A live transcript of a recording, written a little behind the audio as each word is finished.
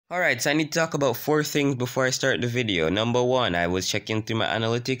Alright, so I need to talk about 4 things before I start the video. Number 1, I was checking through my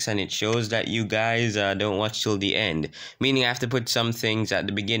analytics and it shows that you guys don't watch till the end. Meaning I have to put some things at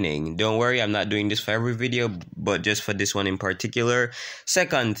the beginning. Don't worry, I'm not doing this for every video, but just for this one in particular.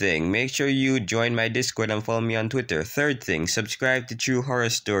 Second thing, make sure you join my Discord and follow me on Twitter. Third thing, subscribe to True Horror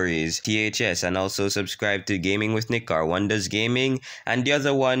Stories, THS, and also subscribe to Gaming with Nickar. One does gaming, and the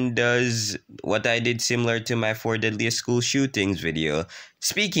other one does what I did similar to my 4 Deadliest School Shootings video.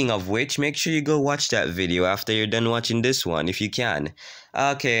 Speaking of which, make sure you go watch that video after you're done watching this one, if you can.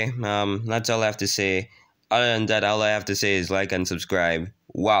 Okay, that's all I have to say. Other than that, all I have to say is like and subscribe.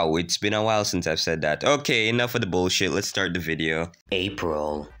 Wow, it's been a while since I've said that. Okay, enough of the bullshit, let's start the video.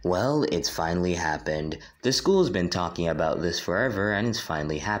 April. Well, it's finally happened. The school's been talking about this forever and it's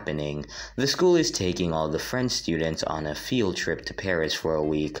finally happening. The school is taking all the French students on a field trip to Paris for a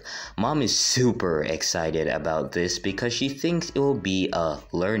week. Mom is super excited about this because she thinks it will be a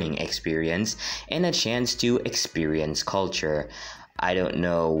learning experience and a chance to experience culture. I don't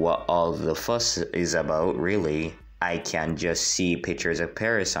know what all the fuss is about, really. I can just see pictures of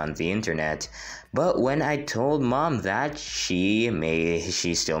Paris on the internet. But when I told Mom that, she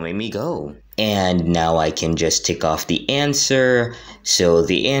still made me go. And now I can just tick off the answer. So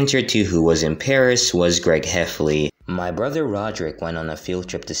the answer to who was in Paris was Greg Heffley. My brother Roderick went on a field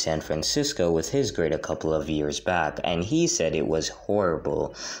trip to San Francisco with his grade a couple of years back, and he said it was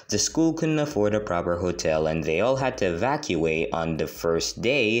horrible. The school couldn't afford a proper hotel, and they all had to evacuate on the first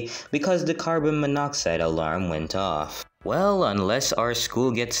day because the carbon monoxide alarm went off. Well, unless our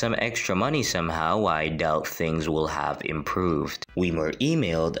school gets some extra money somehow, I doubt things will have improved. We were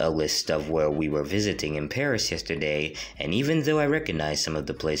emailed a list of where we were visiting in Paris yesterday, and even though I recognized some of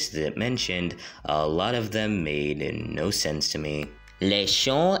the places it mentioned, a lot of them made no sense to me. Les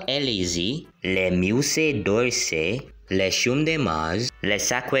Champs-Élysées, les Musées d'Orsay, les Champs de Mars, les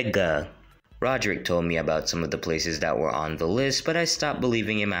Sacré-Cœur. Roderick told me about some of the places that were on the list, but I stopped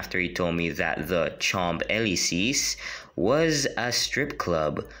believing him after he told me that the Champs-Élysées was a strip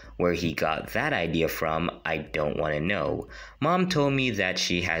club. Where he got that idea from, I don't want to know. Mom told me that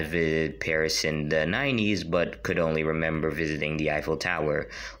she had visited Paris in the 90s, but could only remember visiting the Eiffel Tower,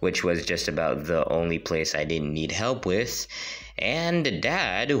 which was just about the only place I didn't need help with. And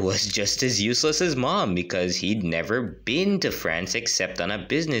Dad was just as useless as Mom because he'd never been to France except on a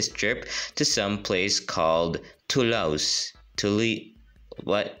business trip to some place called Toulouse.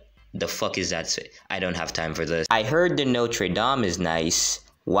 What the fuck is that? I don't have time for this. I heard the Notre Dame is nice.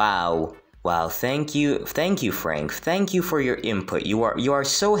 Wow, thank you, Frank. Thank you for your input. You are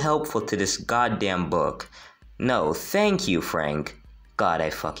so helpful to this goddamn book. No, thank you, Frank. God,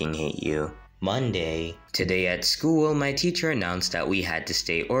 I fucking hate you. Monday. Today at school, my teacher announced that we had to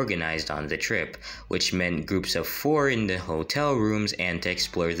stay organized on the trip, which meant groups of 4 in the hotel rooms and to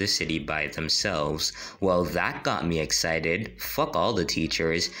explore the city by themselves. Well, that got me excited. Fuck all the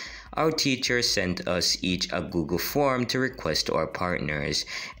teachers. Our teacher sent us each a Google form to request our partners,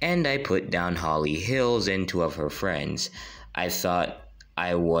 and I put down Holly Hills and 2 of her friends. I thought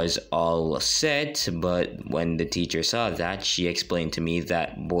I was all set, but when the teacher saw that, she explained to me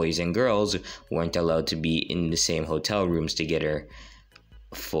that boys and girls weren't allowed to be in the same hotel rooms together.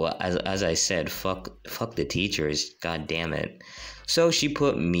 As I said, fuck the teachers, god damn it. So she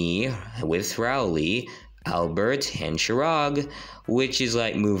put me with Rowley, Albert, and Chirag, which is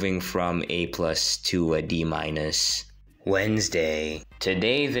like moving from A+ to a D-. Wednesday.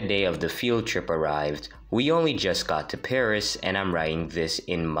 Today, the day of the field trip arrived. We only just got to Paris, and I'm writing this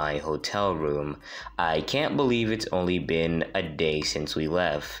in my hotel room. I can't believe it's only been a day since we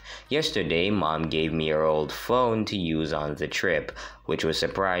left. Yesterday, Mom gave me her old phone to use on the trip, which was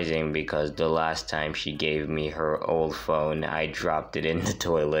surprising because the last time she gave me her old phone, I dropped it in the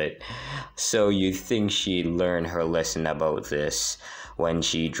toilet. So you'd think she'd learn her lesson about this. When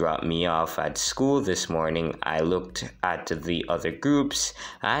she dropped me off at school this morning, I looked at the other groups,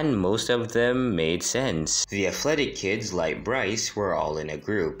 and most of them made sense. The athletic kids, like Bryce, were all in a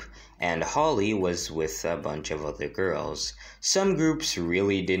group, and Holly was with a bunch of other girls. Some groups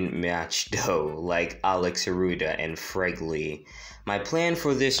really didn't match though, like Alex Aruda and Fregley. My plan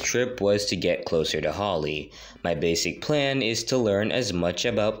for this trip was to get closer to Holly. My basic plan is to learn as much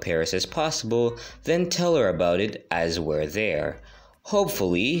about Paris as possible, then tell her about it as we're there.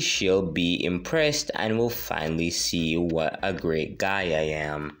 Hopefully, she'll be impressed and will finally see what a great guy I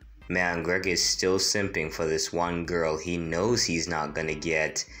am. Man, Greg is still simping for this one girl he knows he's not gonna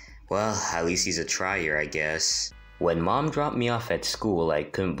get. Well, at least he's a trier, I guess. When Mom dropped me off at school, I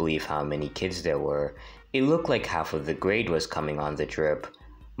couldn't believe how many kids there were. It looked like half of the grade was coming on the trip.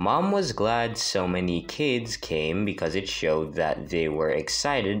 Mom was glad so many kids came because it showed that they were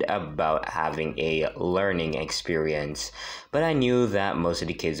excited about having a learning experience. But I knew that most of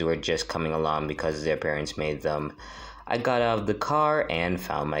the kids were just coming along because their parents made them. I got out of the car and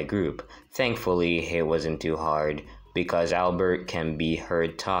found my group. Thankfully, it wasn't too hard because Albert can be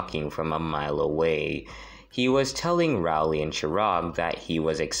heard talking from a mile away. He was telling Rowley and Chirag that he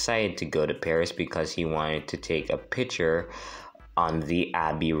was excited to go to Paris because he wanted to take a picture on the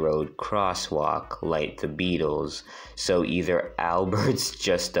Abbey Road crosswalk like the Beatles. So either Albert's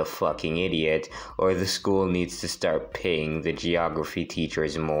just a fucking idiot or the school needs to start paying the geography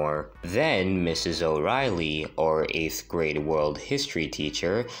teachers more. Then Mrs. O'Reilly, or 8th grade world history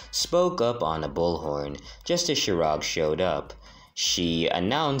teacher, spoke up on a bullhorn just as Chirag showed up. She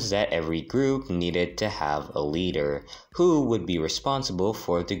announced that every group needed to have a leader who would be responsible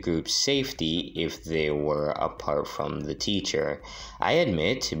for the group's safety if they were apart from the teacher. I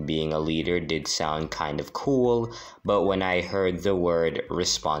admit being a leader did sound kind of cool, but when I heard the word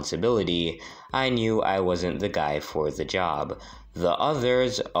responsibility, I knew I wasn't the guy for the job. The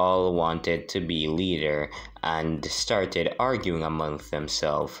others all wanted to be leader and started arguing amongst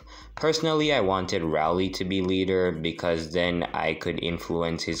themselves. Personally, I wanted Rowley to be leader because then I could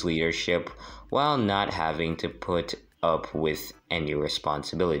influence his leadership while not having to put up with any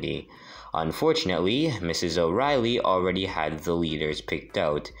responsibility. Unfortunately, Mrs. O'Reilly already had the leaders picked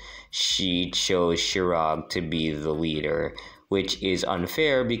out. She chose Chirag to be the leader, which is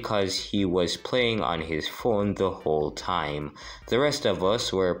unfair because he was playing on his phone the whole time. The rest of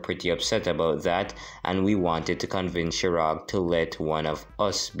us were pretty upset about that, and we wanted to convince Chirag to let one of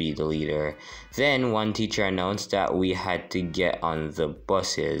us be the leader. Then one teacher announced that we had to get on the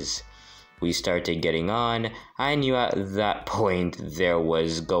buses. We started getting on. I knew at that point there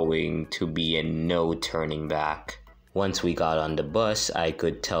was going to be a no turning back. Once we got on the bus, I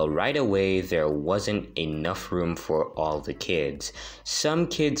could tell right away there wasn't enough room for all the kids. Some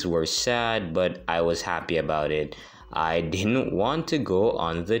kids were sad, but I was happy about it. I didn't want to go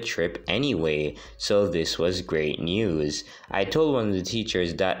on the trip anyway, so this was great news. I told one of the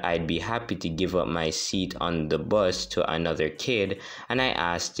teachers that I'd be happy to give up my seat on the bus to another kid, and I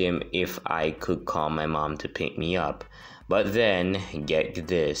asked him if I could call my mom to pick me up. But then, get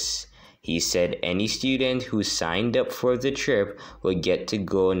this. He said any student who signed up for the trip would get to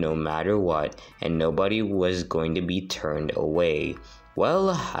go no matter what, and nobody was going to be turned away. Well,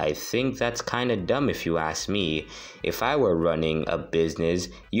 I think that's kinda dumb if you ask me. If I were running a business,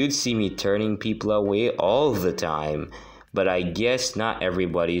 you'd see me turning people away all the time. But I guess not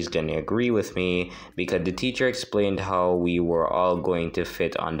everybody's gonna agree with me because the teacher explained how we were all going to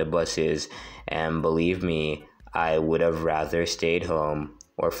fit on the buses, and believe me, I would have rather stayed home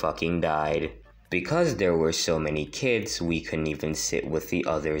or fucking died. Because there were so many kids, we couldn't even sit with the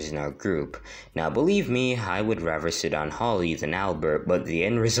others in our group. Now believe me, I would rather sit on Holly than Albert, but the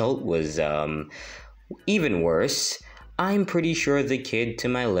end result was, even worse. I'm pretty sure the kid to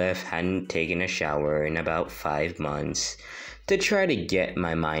my left hadn't taken a shower in about 5 months. To try to get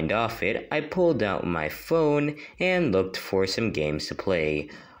my mind off it, I pulled out my phone and looked for some games to play.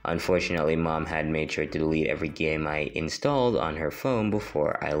 Unfortunately, Mom had made sure to delete every game I installed on her phone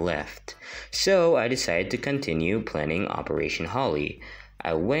before I left. So I decided to continue planning Operation Holly.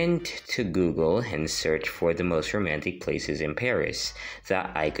 I went to Google and searched for the most romantic places in Paris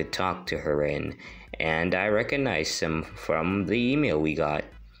that I could talk to her in, and I recognized some from the email we got.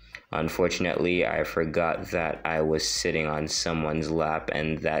 Unfortunately, I forgot that I was sitting on someone's lap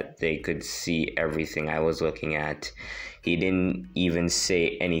and that they could see everything I was looking at. He didn't even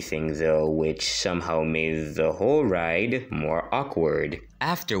say anything though, which somehow made the whole ride more awkward.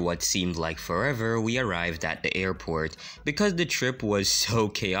 After what seemed like forever, we arrived at the airport. Because the trip was so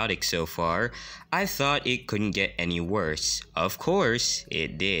chaotic so far, I thought it couldn't get any worse. Of course,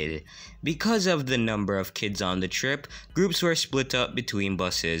 it did. Because of the number of kids on the trip, groups were split up between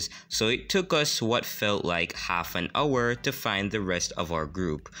buses, so it took us what felt like half an hour to find the rest of our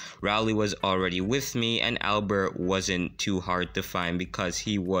group. Rowley was already with me, and Albert wasn't too hard to find because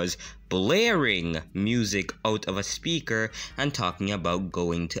he was blaring music out of a speaker and talking about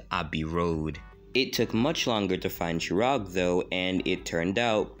going to Abbey Road. It took much longer to find Chirag though, and it turned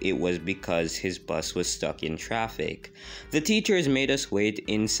out it was because his bus was stuck in traffic. The teachers made us wait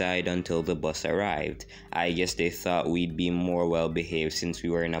inside until the bus arrived. I guess they thought we'd be more well behaved since we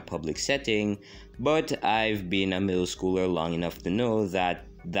were in a public setting, but I've been a middle schooler long enough to know that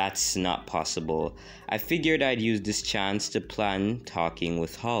That's not possible. I figured I'd use this chance to plan talking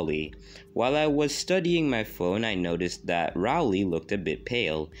with Holly. While I was studying my phone, I noticed that Rowley looked a bit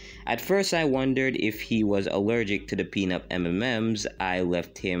pale. At first, I wondered if he was allergic to the peanut M&Ms I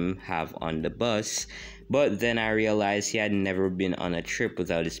left him have on the bus, but then I realized he had never been on a trip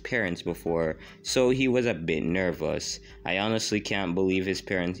without his parents before, so he was a bit nervous. I honestly can't believe his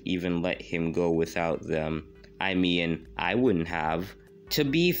parents even let him go without them. I mean, I wouldn't have. To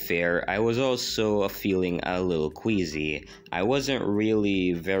be fair, I was also feeling a little queasy. I wasn't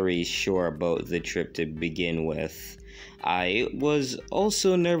really very sure about the trip to begin with. I was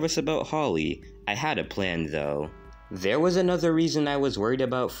also nervous about Holly. I had a plan though. There was another reason I was worried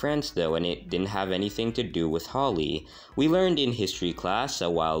about France though, and it didn't have anything to do with Holly. We learned in history class a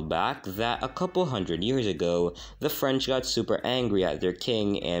while back that a couple hundred years ago, the French got super angry at their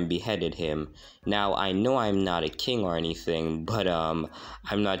king and beheaded him. Now, I know I'm not a king or anything, but I'm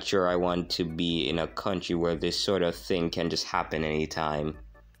not sure I want to be in a country where this sort of thing can just happen anytime.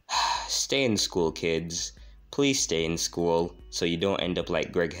 Stay in school, kids. Please stay in school so you don't end up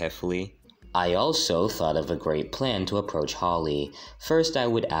like Greg Heffley. I also thought of a great plan to approach Holly. First, I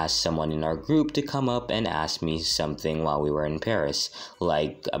would ask someone in our group to come up and ask me something while we were in Paris,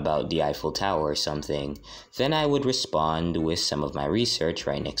 like about the Eiffel Tower or something. Then I would respond with some of my research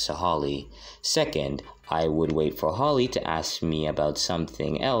right next to Holly. Second, I would wait for Holly to ask me about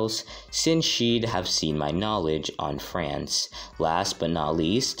something else, since she'd have seen my knowledge on France. Last but not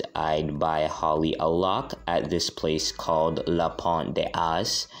least, I'd buy Holly a lock at this place called La Pont des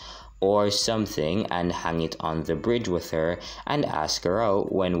As, or something, and hang it on the bridge with her and ask her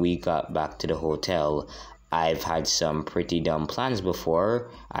out when we got back to the hotel. I've had some pretty dumb plans before,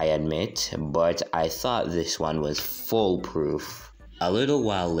 I admit, but I thought this one was foolproof. A little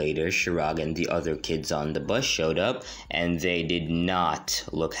while later, Shirag and the other kids on the bus showed up, and they did not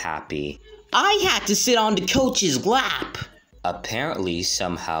look happy. I had to sit on the coach's lap. Apparently,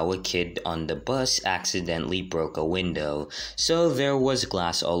 somehow a kid on the bus accidentally broke a window, so there was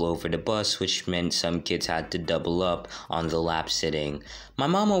glass all over the bus, which meant some kids had to double up on the lap sitting. My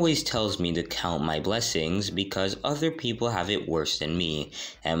mom always tells me to count my blessings because other people have it worse than me,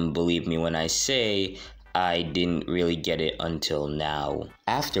 and believe me when I say I didn't really get it until now.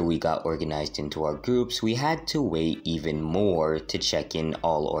 After we got organized into our groups, we had to wait even more to check in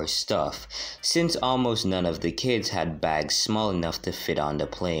all our stuff, since almost none of the kids had bags small enough to fit on the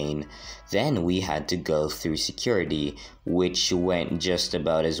plane. Then we had to go through security, which went just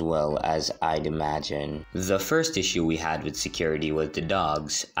about as well as I'd imagine. The first issue we had with security was the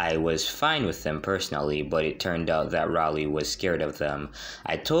dogs. I was fine with them personally, but it turned out that Raleigh was scared of them.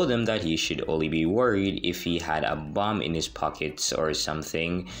 I told him that he should only be worried if he had a bomb in his pockets or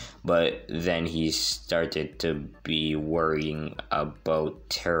something, but then he started to be worrying about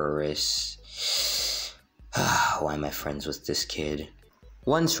terrorists. Why am I friends with this kid?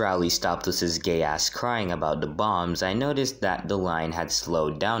 Once Rowley stopped with his gay ass crying about the bombs, I noticed that the line had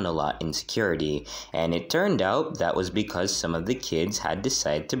slowed down a lot in security, and it turned out that was because some of the kids had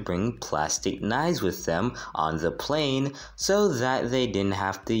decided to bring plastic knives with them on the plane so that they didn't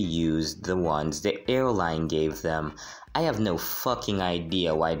have to use the ones the airline gave them. I have no fucking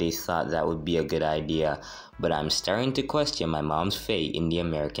idea why they thought that would be a good idea, but I'm starting to question my mom's fate in the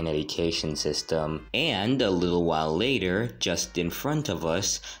American education system. And a little while later, just in front of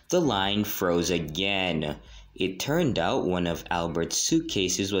us, the line froze again. It turned out one of Albert's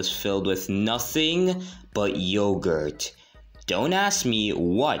suitcases was filled with nothing but yogurt. Don't ask me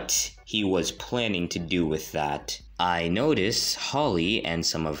what he was planning to do with that. I noticed Holly and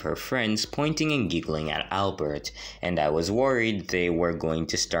some of her friends pointing and giggling at Albert, and I was worried they were going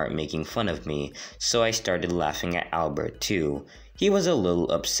to start making fun of me, so I started laughing at Albert too. He was a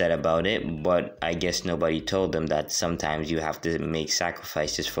little upset about it, but I guess nobody told him that sometimes you have to make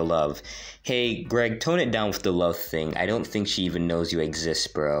sacrifices for love. Hey, Greg, tone it down with the love thing. I don't think she even knows you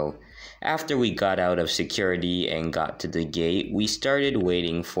exist, bro. After we got out of security and got to the gate, we started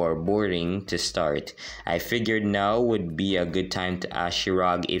waiting for boarding to start. I figured now would be a good time to ask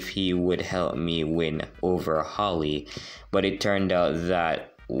Shirag if he would help me win over Holly, but it turned out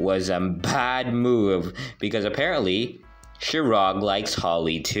that was a bad move because apparently Shirag likes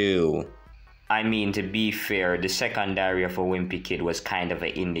Holly too. I mean, to be fair, the second diary of a wimpy kid was kind of an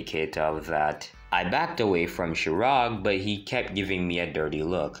indicator of that. I backed away from Shirag, but he kept giving me a dirty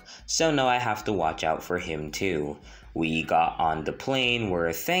look, so now I have to watch out for him too. We got on the plane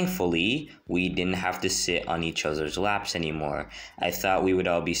where thankfully we didn't have to sit on each other's laps anymore. I thought we would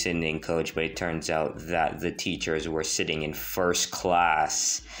all be sitting in coach, but it turns out that the teachers were sitting in first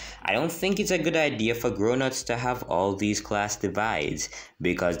class. I don't think it's a good idea for grown-ups to have all these class divides,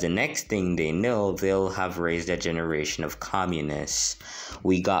 because the next thing they know, they'll have raised a generation of communists.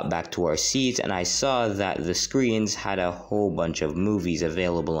 We got back to our seats and I saw that the screens had a whole bunch of movies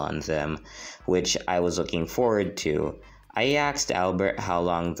available on them, which I was looking forward to. I asked Albert how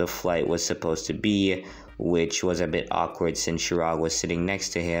long the flight was supposed to be, which was a bit awkward since Chirag was sitting next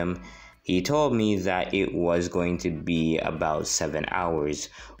to him. He told me that it was going to be about 7 hours,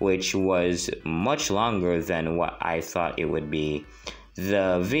 which was much longer than what I thought it would be.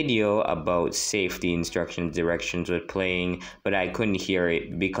 The video about safety instructions directions was playing, but I couldn't hear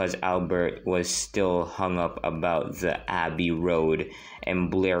it because Albert was still hung up about the Abbey Road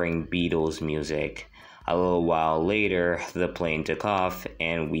and blaring Beatles music. A little while later, the plane took off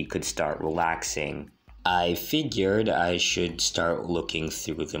and we could start relaxing. I figured I should start looking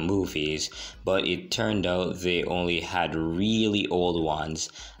through the movies, but it turned out they only had really old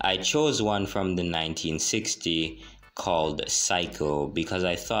ones. I chose one from the 1960 called Psycho because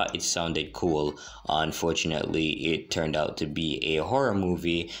I thought it sounded cool. Unfortunately, it turned out to be a horror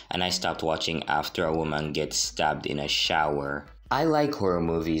movie and I stopped watching after a woman gets stabbed in a shower. I like horror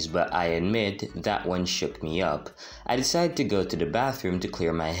movies, but I admit that one shook me up. I decided to go to the bathroom to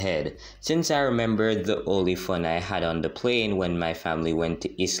clear my head, since I remembered the only fun I had on the plane when my family went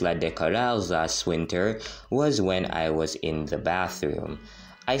to Isla de Corrales last winter was when I was in the bathroom.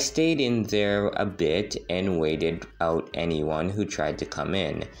 I stayed in there a bit and waited out anyone who tried to come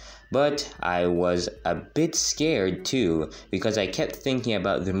in. But I was a bit scared too, because I kept thinking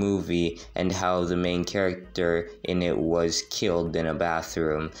about the movie and how the main character in it was killed in a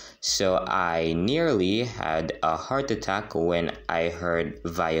bathroom. So I nearly had a heart attack when I heard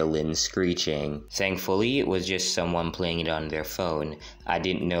violin screeching. Thankfully, it was just someone playing it on their phone. I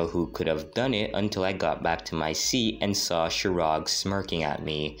didn't know who could have done it until I got back to my seat and saw Chirag smirking at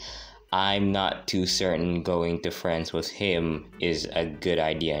me. I'm not too certain going to France with him is a good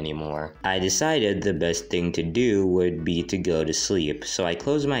idea anymore. I decided the best thing to do would be to go to sleep, so I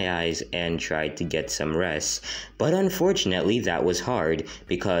closed my eyes and tried to get some rest. But unfortunately that was hard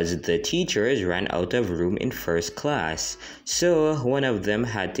because the teachers ran out of room in first class. So one of them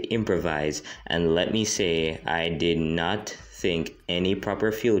had to improvise, and let me say, I did not think any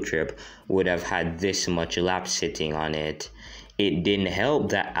proper field trip would have had this much lap sitting on it. It didn't help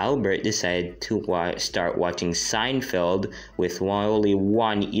that Albert decided to start watching Seinfeld with only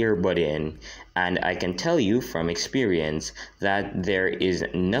one earbud in, and I can tell you from experience that there is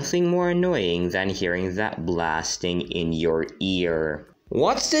nothing more annoying than hearing that blasting in your ear.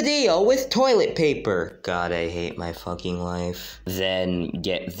 What's the deal with toilet paper? God, I hate my fucking life. Then,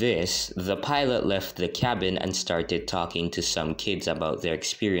 get this, the pilot left the cabin and started talking to some kids about their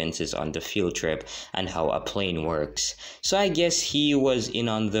experiences on the field trip and how a plane works. So I guess he was in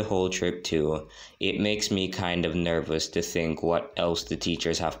on the whole trip too. It makes me kind of nervous to think what else the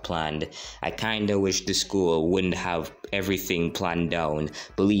teachers have planned. I kinda wish the school wouldn't have everything planned down.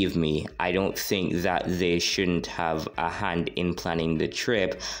 Believe me, I don't think that they shouldn't have a hand in planning the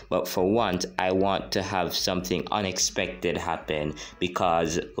trip, but for once I want to have something unexpected happen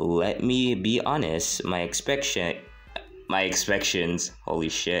because let me be honest, my expectations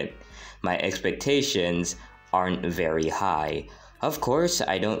aren't very high. Of course,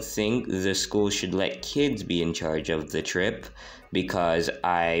 I don't think the school should let kids be in charge of the trip because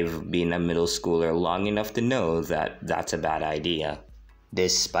I've been a middle schooler long enough to know that that's a bad idea.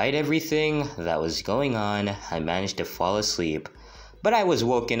 Despite everything that was going on, I managed to fall asleep. But I was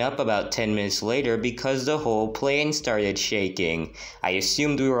woken up about 10 minutes later because the whole plane started shaking. I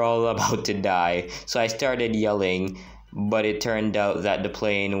assumed we were all about to die, so I started yelling, but it turned out that the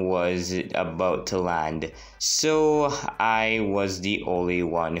plane was about to land. So I was the only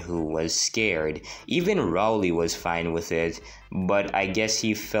one who was scared. Even Rowley was fine with it, but I guess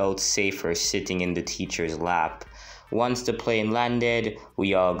he felt safer sitting in the teacher's lap. Once the plane landed,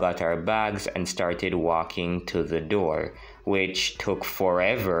 we all got our bags and started walking to the door, which took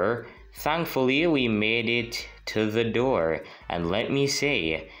forever. Thankfully, we made it to the door, and let me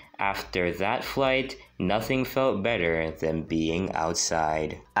say, after that flight, nothing felt better than being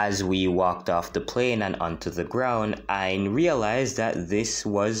outside. As we walked off the plane and onto the ground, I realized that this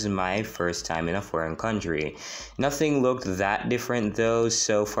was my first time in a foreign country. Nothing looked that different though,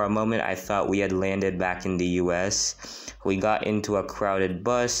 so for a moment I thought we had landed back in the US. We got into a crowded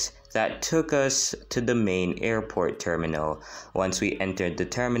bus that took us to the main airport terminal. Once we entered the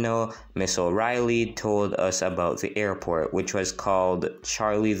terminal, Miss O'Reilly told us about the airport, which was called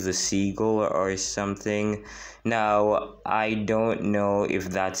Charlie the Seagull or something. Now, I don't know if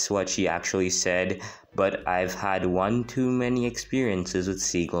that's what she actually said, but I've had one too many experiences with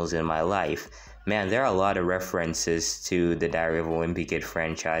seagulls in my life. Man, there are a lot of references to the Diary of a Wimpy Kid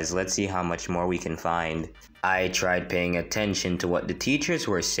franchise. Let's see how much more we can find. I tried paying attention to what the teachers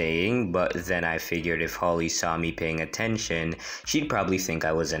were saying, but then I figured if Holly saw me paying attention, she'd probably think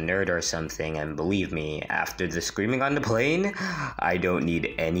I was a nerd or something, and believe me, after the screaming on the plane, I don't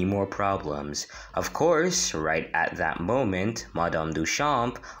need any more problems. Of course, right at that moment, Madame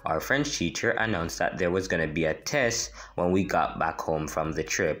Duchamp, our French teacher, announced that there was going to be a test when we got back home from the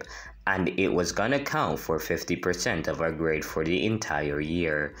trip, and it was gonna count for 50% of our grade for the entire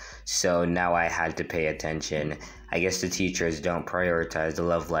year. So now I had to pay attention. I guess the teachers don't prioritize the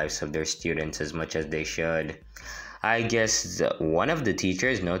love lives of their students as much as they should. I guess one of the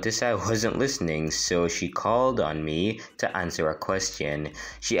teachers noticed I wasn't listening, so she called on me to answer a question.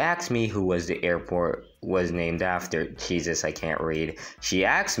 She asked me who was the airport was named after. Jesus, I can't read. She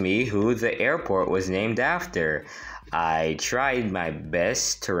asked me who the airport was named after. I tried my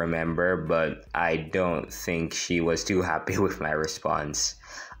best to remember, but I don't think she was too happy with my response.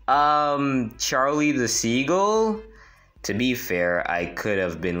 Charlie the Seagull? To be fair, I could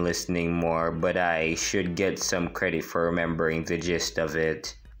have been listening more, but I should get some credit for remembering the gist of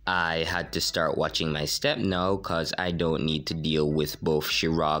it. I had to start watching my step now, cause I don't need to deal with both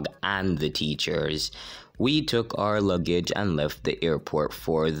Chirag and the teachers. We took our luggage and left the airport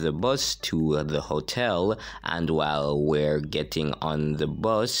for the bus to the hotel, and while we're getting on the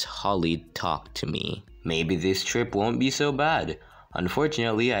bus, Holly talked to me. Maybe this trip won't be so bad.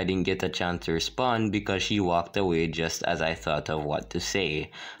 Unfortunately, I didn't get a chance to respond because she walked away just as I thought of what to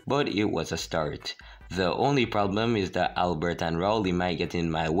say, but it was a start. The only problem is that Albert and Rowley might get in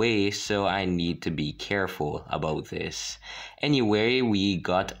my way, so I need to be careful about this. Anyway, we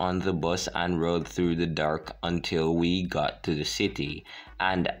got on the bus and rode through the dark until we got to the city,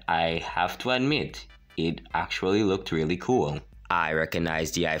 and I have to admit, it actually looked really cool. I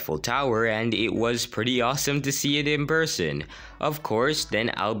recognized the Eiffel Tower and it was pretty awesome to see it in person. Of course, then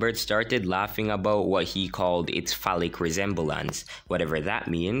Albert started laughing about what he called its phallic resemblance, whatever that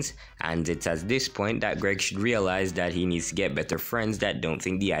means, and it's at this point that Greg should realize that he needs to get better friends that don't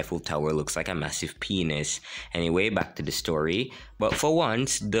think the Eiffel Tower looks like a massive penis. Anyway, back to the story. But for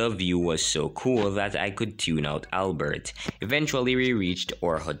once, the view was so cool that I could tune out Albert. Eventually, we reached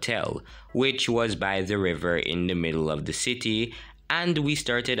our hotel, which was by the river in the middle of the city, and we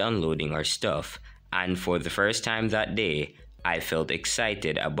started unloading our stuff. And for the first time that day, I felt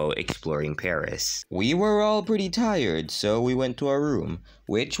excited about exploring Paris. We were all pretty tired, so we went to our room,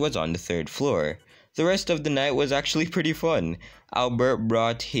 which was on the 3rd floor. The rest of the night was actually pretty fun. Albert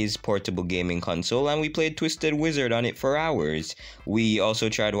brought his portable gaming console and we played Twisted Wizard on it for hours. We also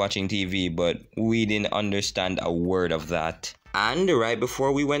tried watching TV, but we didn't understand a word of that. And right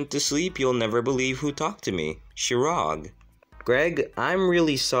before we went to sleep, you'll never believe who talked to me. Chirag. Greg, I'm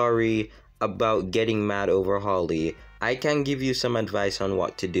really sorry about getting mad over Holly. I can give you some advice on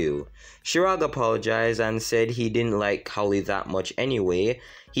what to do. Chirag apologized and said he didn't like Holly that much anyway.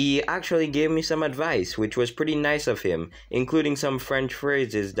 He actually gave me some advice, which was pretty nice of him, including some French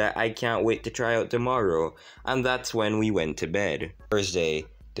phrases that I can't wait to try out tomorrow. And that's when we went to bed. Thursday.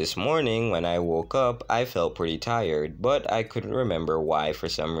 This morning, when I woke up, I felt pretty tired, but I couldn't remember why for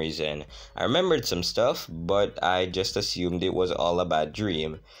some reason. I remembered some stuff, but I just assumed it was all a bad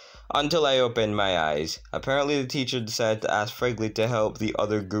dream. Until I opened my eyes. Apparently the teacher decided to ask Fregley to help the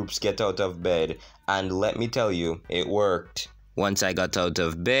other groups get out of bed, and let me tell you, it worked. Once I got out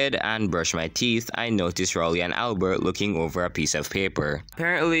of bed and brushed my teeth, I noticed Raleigh and Albert looking over a piece of paper.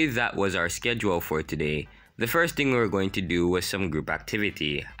 Apparently that was our schedule for today. The first thing we were going to do was some group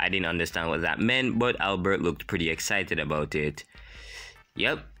activity. I didn't understand what that meant, but Albert looked pretty excited about it.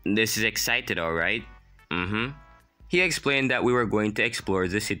 Yep, this is excited, alright. He explained that we were going to explore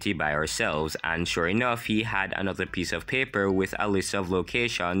the city by ourselves, and sure enough, he had another piece of paper with a list of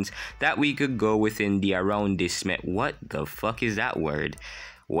locations that we could go within the arrondissement. What the fuck is that word?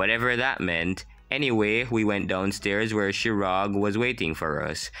 Whatever that meant. Anyway, we went downstairs where Chirag was waiting for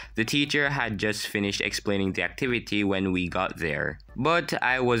us. The teacher had just finished explaining the activity when we got there. But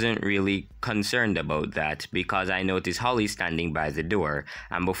I wasn't really concerned about that because I noticed Holly standing by the door.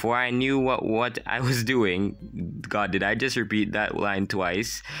 And before I knew what I was doing, God, did I just repeat that line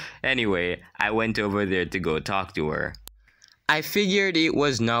twice? Anyway, I went over there to go talk to her. I figured it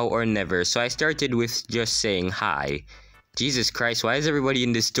was now or never, so I started with just saying hi. Jesus Christ, why is everybody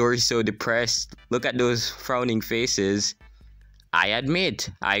in this story so depressed? Look at those frowning faces. I admit,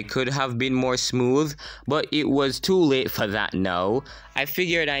 I could have been more smooth, but it was too late for that now. I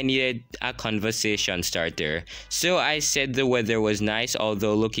figured I needed a conversation starter. So I said the weather was nice,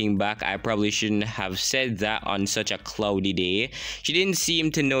 although looking back, I probably shouldn't have said that on such a cloudy day. She didn't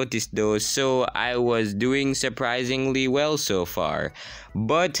seem to notice though, so I was doing surprisingly well so far.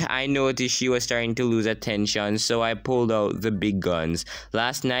 But I noticed she was starting to lose attention, so I pulled out the big guns.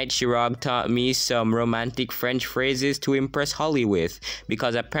 Last night, Chirag taught me some romantic French phrases to impress Holly with,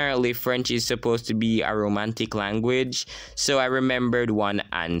 because apparently French is supposed to be a romantic language, so I remembered one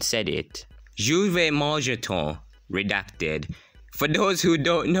and said it. Je vais manger ton, redacted. For those who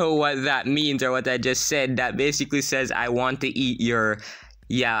don't know what that means or what I just said, that basically says I want to eat your...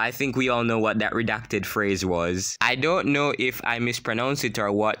 Yeah, I think we all know what that redacted phrase was. I don't know if I mispronounced it or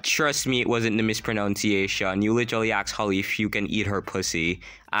what. Trust me, it wasn't the mispronunciation. You literally asked Holly if you can eat her pussy.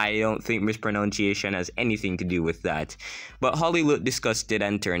 I don't think mispronunciation has anything to do with that. But Holly looked disgusted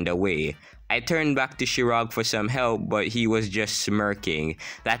and turned away. I turned back to Chirag for some help, but he was just smirking.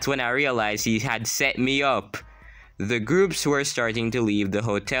 That's when I realized he had set me up. The groups were starting to leave the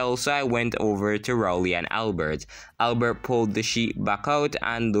hotel, so I went over to Rowley and Albert. Albert pulled the sheet back out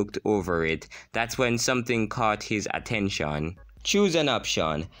and looked over it. That's when something caught his attention. Choose an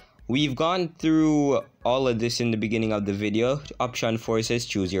option. We've gone through all of this in the beginning of the video. Option 4 says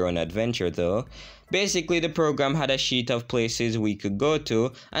choose your own adventure though. Basically, the program had a sheet of places we could go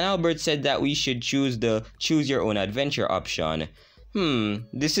to, and Albert said that we should choose the choose your own adventure option.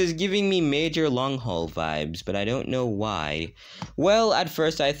 This is giving me major long haul vibes, but I don't know why. Well, at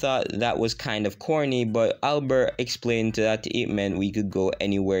first I thought that was kind of corny, but Albert explained that it meant we could go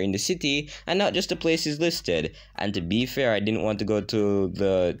anywhere in the city and not just the places listed. And to be fair, I didn't want to go to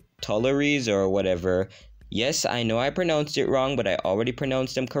the Tulleries or whatever. Yes, I know I pronounced it wrong, but I already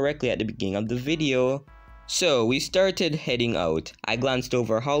pronounced them correctly at the beginning of the video. So, we started heading out. I glanced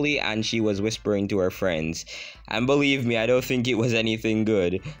over Holly and she was whispering to her friends. And believe me, I don't think it was anything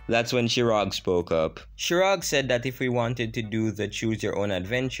good. That's when Chirag spoke up. Chirag said that if we wanted to do the choose your own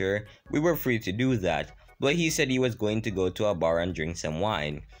adventure, we were free to do that. But he said he was going to go to a bar and drink some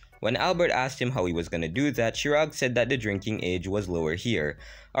wine. When Albert asked him how he was going to do that, Chirag said that the drinking age was lower here.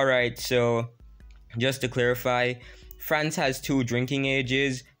 Alright, so just to clarify, France has 2 drinking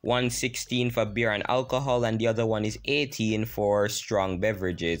ages, one 16 for beer and alcohol, and the other one is 18 for strong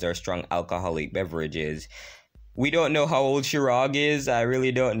beverages or strong alcoholic beverages. We don't know how old Chirag is. I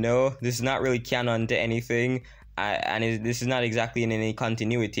really don't know. This is not really canon to anything, this is not exactly in any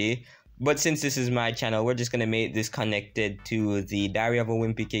continuity. But since this is my channel, we're just gonna make this connected to the Diary of a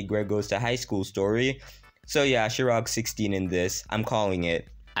Wimpy Kid Greg Goes to High School story. So yeah, Chirag's 16 in this. I'm calling it.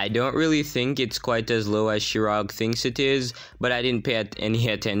 I don't really think it's quite as low as Chirag thinks it is, but I didn't pay any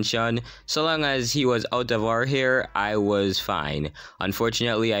attention. So long as he was out of our hair, I was fine.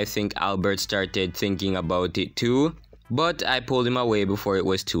 Unfortunately, I think Albert started thinking about it too, but I pulled him away before it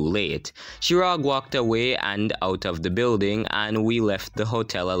was too late. Chirag walked away and out of the building, and we left the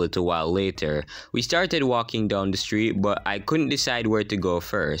hotel a little while later. We started walking down the street, but I couldn't decide where to go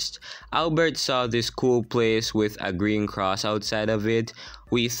first. Albert saw this cool place with a green cross outside of it.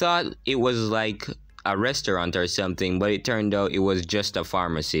 We thought it was like a restaurant or something, but it turned out it was just a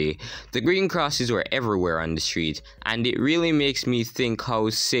pharmacy. The green crosses were everywhere on the street, and it really makes me think how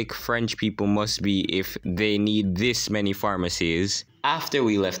sick French people must be if they need this many pharmacies. After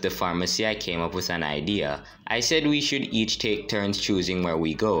we left the pharmacy, I came up with an idea. I said we should each take turns choosing where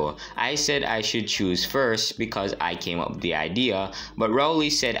we go. I said I should choose first because I came up with the idea, but Rowley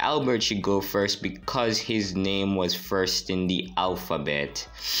said Albert should go first because his name was first in the alphabet.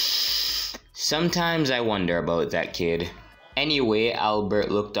 Sometimes I wonder about that kid. Anyway,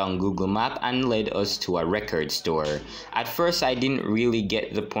 Albert looked on Google Map and led us to a record store. At first, I didn't really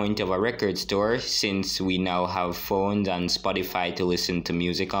get the point of a record store since we now have phones and Spotify to listen to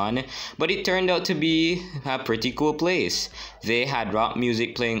music on, but it turned out to be a pretty cool place. They had rock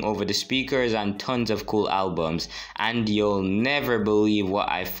music playing over the speakers and tons of cool albums, and you'll never believe what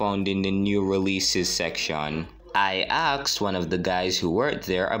I found in the new releases section. I asked one of the guys who worked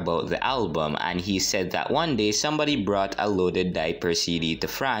there about the album, and he said that one day somebody brought a Loaded Diaper CD to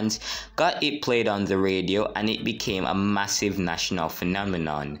France, got it played on the radio, and it became a massive national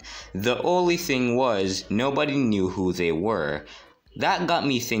phenomenon. The only thing was, nobody knew who they were. That got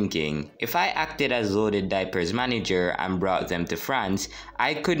me thinking, if I acted as Loaded Diaper's manager and brought them to France,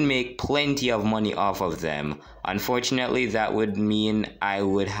 I could make plenty of money off of them. Unfortunately, that would mean I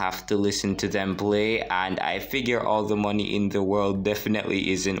would have to listen to them play, and I figure all the money in the world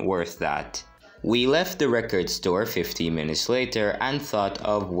definitely isn't worth that. We left the record store 15 minutes later and thought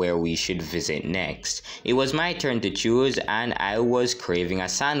of where we should visit next. It was my turn to choose and I was craving a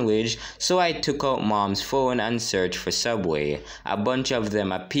sandwich, so I took out Mom's phone and searched for Subway. A bunch of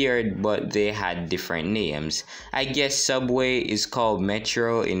them appeared, but they had different names. I guess Subway is called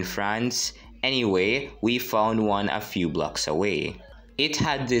Metro in France. Anyway, we found one a few blocks away. It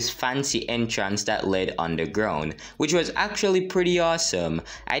had this fancy entrance that led underground, which was actually pretty awesome.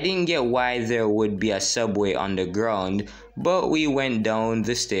 I didn't get why there would be a Subway underground, but we went down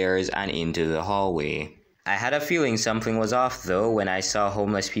the stairs and into the hallway. I had a feeling something was off though when I saw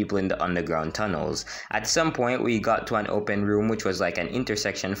homeless people in the underground tunnels. At some point we got to an open room which was like an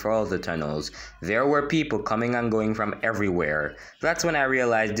intersection for all the tunnels. There were people coming and going from everywhere. That's when I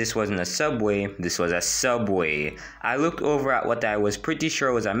realized this wasn't a subway, this was a subway. I looked over at what I was pretty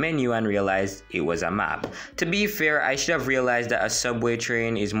sure was a menu and realized it was a map. To be fair, I should have realized that a subway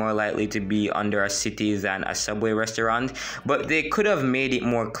train is more likely to be under a city than a Subway restaurant, but they could have made it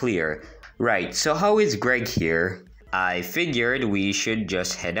more clear. Right, so how is Greg here? I figured we should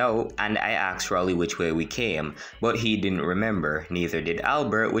just head out, and I asked Raleigh which way we came, but he didn't remember, neither did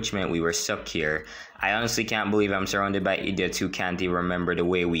Albert, which meant we were stuck here. I honestly can't believe I'm surrounded by idiots who can't even remember the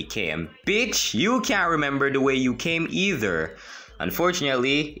way we came. Bitch, you can't remember the way you came either.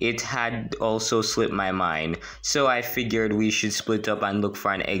 Unfortunately, it had also slipped my mind, so I figured we should split up and look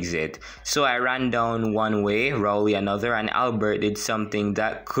for an exit. So I ran down one way, Rowley another, and Albert did something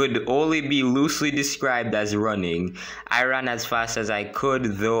that could only be loosely described as running. I ran as fast as I could,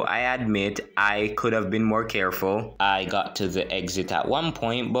 though I admit I could have been more careful. I got to the exit at one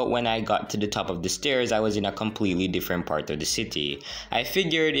point, but when I got to the top of the stairs, I was in a completely different part of the city. I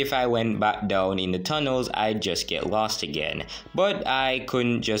figured if I went back down in the tunnels, I'd just get lost again. But I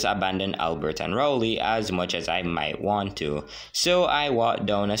couldn't just abandon Albert and Rowley as much as I might want to. So I walked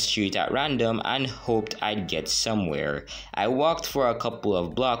down a street at random and hoped I'd get somewhere. I walked for a couple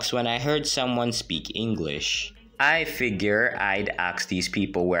of blocks when I heard someone speak English. I figure I'd ask these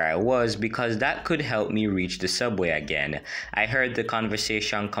people where I was because that could help me reach the subway again. I heard the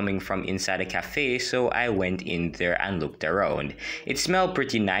conversation coming from inside a cafe, so I went in there and looked around. It smelled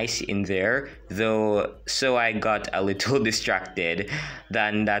pretty nice in there, though, so I got a little distracted.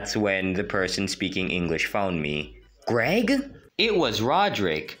 Then that's when the person speaking English found me. Greg? It was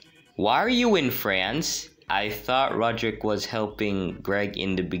Roderick. Why are you in France? I thought Roderick was helping Greg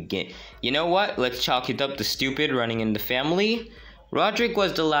in the beginning. You know what? Let's chalk it up to stupid running in the family. Roderick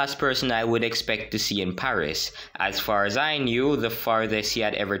was the last person I would expect to see in Paris. As far as I knew, the farthest he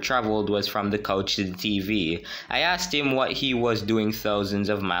had ever traveled was from the couch to the TV. I asked him what he was doing thousands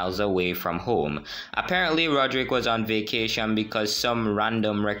of miles away from home. Apparently, Roderick was on vacation because some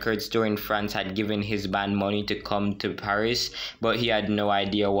random record store in France had given his band money to come to Paris, but he had no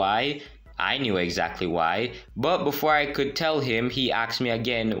idea why. I knew exactly why, but before I could tell him, he asked me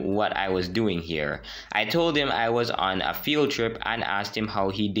again what I was doing here. I told him I was on a field trip and asked him how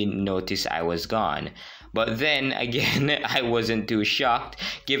he didn't notice I was gone. But then again, I wasn't too shocked,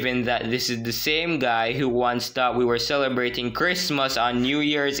 given that this is the same guy who once thought we were celebrating Christmas on New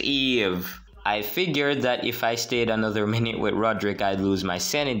Year's Eve. I figured that if I stayed another minute with Roderick, I'd lose my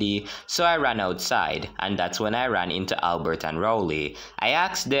sanity, so I ran outside, and that's when I ran into Albert and Rowley. I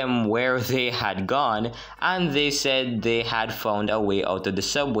asked them where they had gone, and they said they had found a way out of the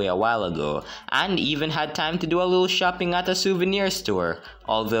subway a while ago, and even had time to do a little shopping at a souvenir store,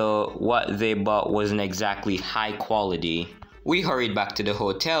 although what they bought wasn't exactly high quality. We hurried back to the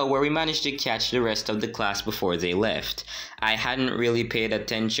hotel where we managed to catch the rest of the class before they left. I hadn't really paid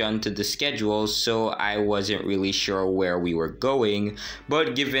attention to the schedule, so I wasn't really sure where we were going,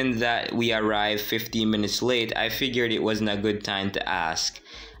 but given that we arrived 15 minutes late, I figured it wasn't a good time to ask.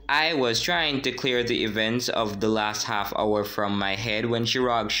 I was trying to clear the events of the last half hour from my head when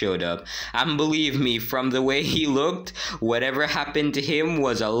Chirag showed up, and believe me, from the way he looked, whatever happened to him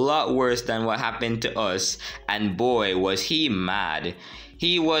was a lot worse than what happened to us, and boy was he mad.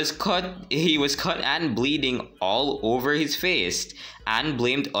 He was cut and bleeding all over his face, and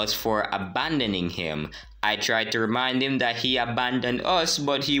blamed us for abandoning him. I tried to remind him that he abandoned us,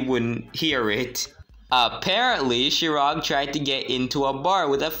 but he wouldn't hear it. Apparently, Chirag tried to get into a bar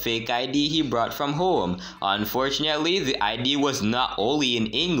with a fake ID he brought from home. Unfortunately, the ID was not only in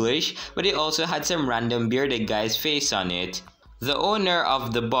English, but it also had some random bearded guy's face on it. The owner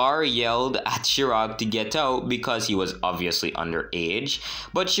of the bar yelled at Chirag to get out because he was obviously underage,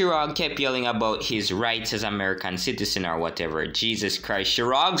 but Chirag kept yelling about his rights as American citizen or whatever. Jesus Christ,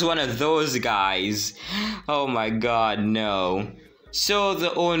 Chirag's one of those guys. Oh my god, no. So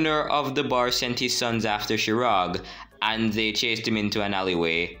the owner of the bar sent his sons after Chirag, and they chased him into an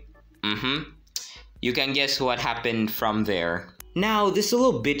alleyway. You can guess what happened from there. Now, this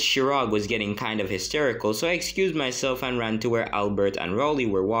little bitch Chirag was getting kind of hysterical, so I excused myself and ran to where Albert and Rowley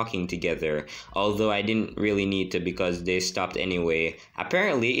were walking together, although I didn't really need to because they stopped anyway.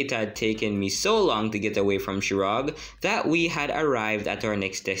 Apparently, it had taken me so long to get away from Chirag that we had arrived at our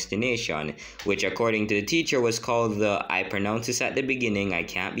next destination, which according to the teacher was called the I pronounce this at the beginning, I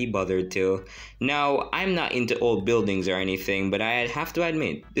can't be bothered to. Now, I'm not into old buildings or anything, but I'd have to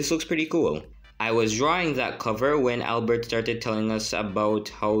admit, this looks pretty cool. I was drawing that cover when Albert started telling us about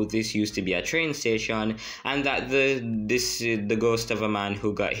how this used to be a train station and that the ghost of a man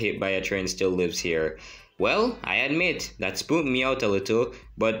who got hit by a train still lives here. Well, I admit, that spooked me out a little,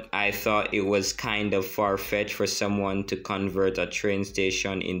 but I thought it was kind of far-fetched for someone to convert a train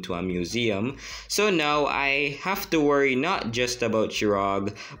station into a museum. So now I have to worry not just about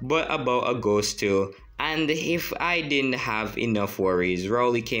Chirag, but about a ghost too. And if I didn't have enough worries,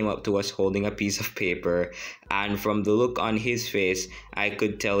 Rowley came up to us holding a piece of paper, and from the look on his face, I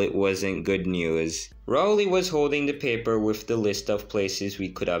could tell it wasn't good news. Rowley was holding the paper with the list of places we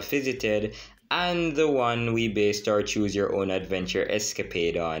could have visited, and the one we based our Choose Your Own Adventure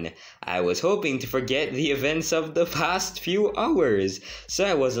escapade on. I was hoping to forget the events of the past few hours, so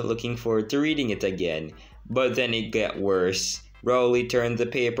I wasn't looking forward to reading it again. But then it got worse. Rowley turned the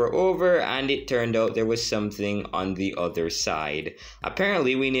paper over and it turned out there was something on the other side.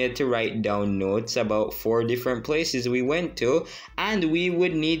 Apparently we needed to write down notes about 4 different places we went to, and we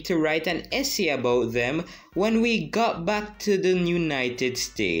would need to write an essay about them when we got back to the United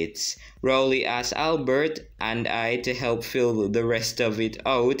States. Rowley asked Albert and I to help fill the rest of it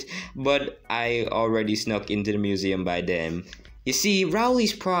out, but I already snuck into the museum by then. You see,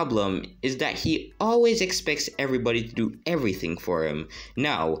 Rowley's problem is that he always expects everybody to do everything for him.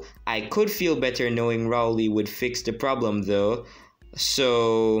 Now, I could feel better knowing Rowley would fix the problem though,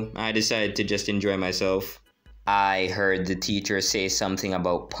 so I decided to just enjoy myself. I heard the teacher say something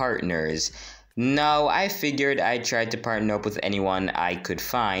about partners. Now, I figured I'd try to partner up with anyone I could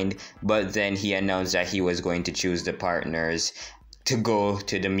find, but then he announced that he was going to choose the partners to go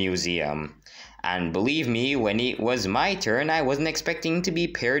to the museum. And believe me, when it was my turn, I wasn't expecting to be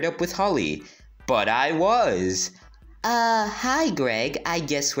paired up with Holly. But I was. Hi Greg, I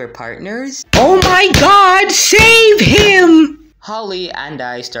guess we're partners? Oh my god, save him! Holly and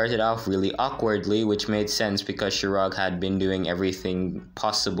I started off really awkwardly, which made sense because Chirag had been doing everything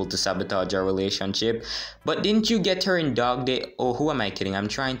possible to sabotage our relationship. But didn't you get her in Dog Day? Oh, who am I kidding? I'm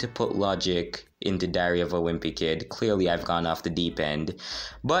trying to put logic into Diary of a Wimpy Kid. Clearly I've gone off the deep end.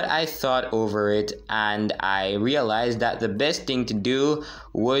 But I thought over it and I realized that the best thing to do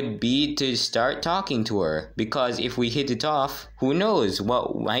would be to start talking to her. Because if we hit it off, who knows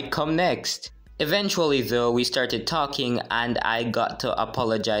what might come next? Eventually though, we started talking and I got to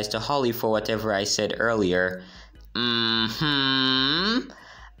apologize to Holly for whatever I said earlier. I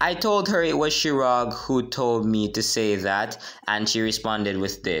told her it was Chirag who told me to say that, and she responded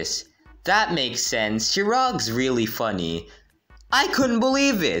with this. That makes sense. Chirag's really funny. I couldn't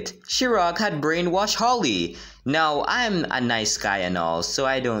believe it. Chirag had brainwashed Holly. Now, I'm a nice guy and all, so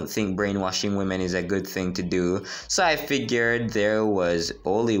I don't think brainwashing women is a good thing to do. So I figured there was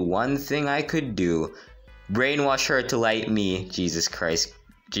only one thing I could do. Brainwash her to like me. Jesus Christ,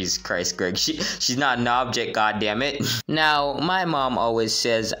 Greg. She's not an object, goddammit. Now, my mom always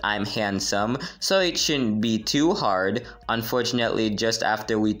says I'm handsome, so it shouldn't be too hard. Unfortunately, just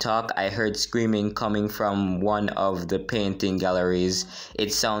after we talked, I heard screaming coming from one of the painting galleries.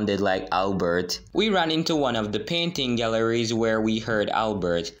 It sounded like Albert. We ran into one of the painting galleries where we heard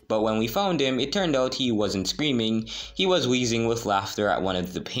Albert, but when we found him, it turned out he wasn't screaming. He was wheezing with laughter at one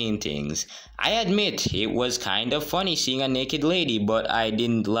of the paintings. I admit, it was kind of funny seeing a naked lady, but I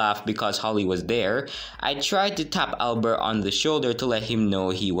didn't laugh because Holly was there. I tried to tap Albert on the shoulder to let him know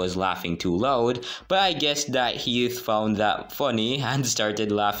he was laughing too loud, but I guess that he found that funny and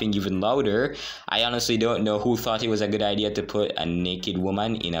started laughing even louder. I honestly don't know who thought it was a good idea to put a naked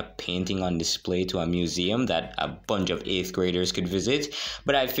woman in a painting on display to a museum that a bunch of 8th graders could visit,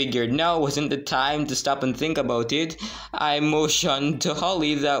 but I figured now wasn't the time to stop and think about it. I motioned to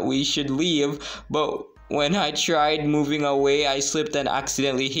Holly that we should leave, but when I tried moving away, I slipped and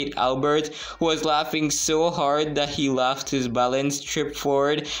accidentally hit Albert, who was laughing so hard that he lost his balance, tripped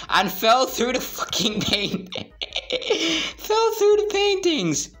forward, and fell through the fucking paint. Fell through the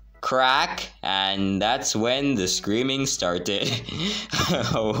paintings. Crack, and that's when the screaming started.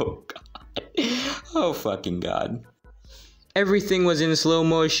 Oh god. Oh fucking god. Everything was in slow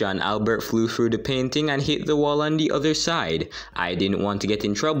motion. Albert flew through the painting and hit the wall on the other side. I didn't want to get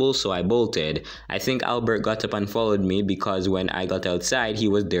in trouble, so I bolted. I think Albert got up and followed me because when I got outside, he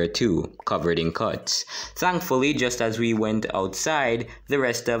was there too, covered in cuts. Thankfully, just as we went outside, the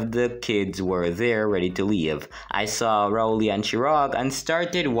rest of the kids were there ready to leave. I saw Rowley and Chirag and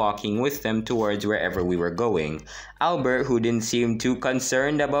started walking with them towards wherever we were going. Albert, who didn't seem too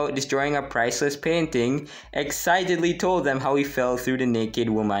concerned about destroying a priceless painting, excitedly told them how he fell through the naked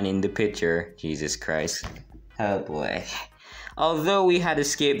woman in the picture. Jesus Christ. Oh boy. Although we had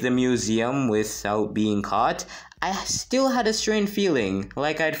escaped the museum without being caught, I still had a strange feeling,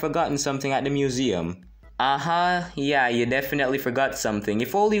 like I'd forgotten something at the museum. Yeah, you definitely forgot something.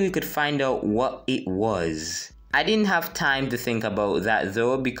 If only we could find out what it was. I didn't have time to think about that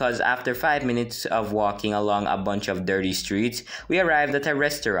though, because after 5 minutes of walking along a bunch of dirty streets, we arrived at a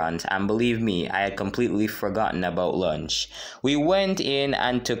restaurant, and believe me, I had completely forgotten about lunch. We went in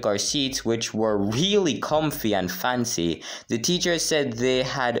and took our seats, which were really comfy and fancy. The teacher said they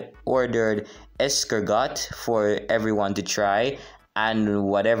had ordered escargot for everyone to try, and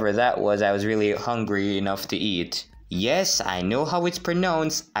whatever that was, I was really hungry enough to eat. Yes, I know how it's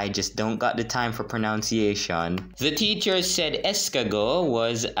pronounced, I just don't got the time for pronunciation. The teacher said escargot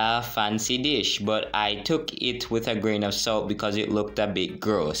was a fancy dish, but I took it with a grain of salt because it looked a bit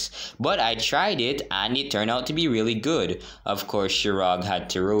gross. But I tried it and it turned out to be really good. Of course, Chirag had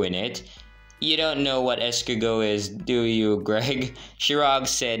to ruin it. You don't know what escargot is, do you, Greg? Chirag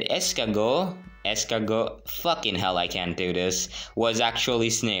said escargot, fucking hell I can't do this, was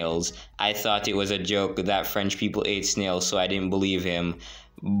actually snails. I thought it was a joke that French people ate snails, so I didn't believe him.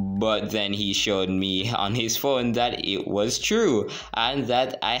 But then he showed me on his phone that it was true, and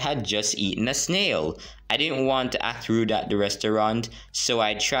that I had just eaten a snail. I didn't want to act rude at the restaurant, so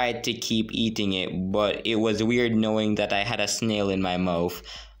I tried to keep eating it, but it was weird knowing that I had a snail in my mouth,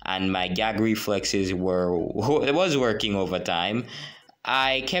 and my gag reflexes was working overtime.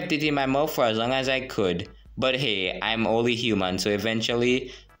 I kept it in my mouth for as long as I could. But hey, I'm only human, so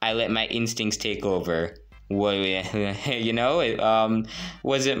eventually I let my instincts take over. Well, you know,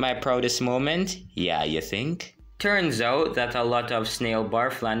 was it my proudest moment? Yeah, you think? Turns out that a lot of snail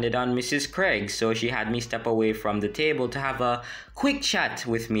barf landed on Mrs. Craig, so she had me step away from the table to have a quick chat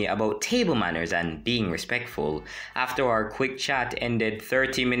with me about table manners and being respectful. After our quick chat ended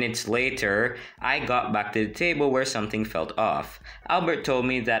 30 minutes later, I got back to the table where something felt off. Albert told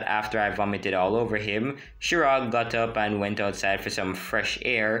me that after I vomited all over him, Chirag got up and went outside for some fresh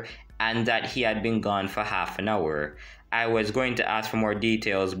air, and that he had been gone for half an hour. I was going to ask for more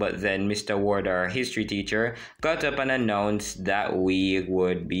details, but then Mr. Ward, our history teacher, got up and announced that we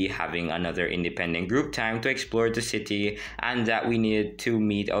would be having another independent group time to explore the city and that we needed to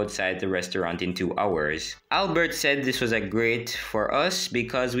meet outside the restaurant in 2 hours. Albert said this was a great for us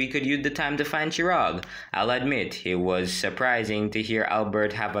because we could use the time to find Chirag. I'll admit, it was surprising to hear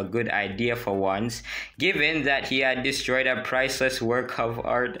Albert have a good idea for once, given that he had destroyed a priceless work of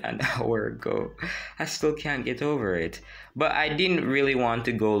art an hour ago. I still can't get over it. But I didn't really want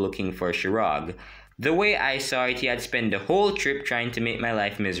to go looking for Chirag. The way I saw it, he had spent the whole trip trying to make my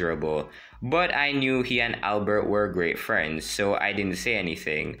life miserable. But I knew he and Albert were great friends, so I didn't say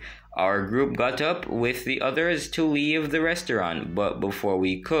anything. Our group got up with the others to leave the restaurant, but before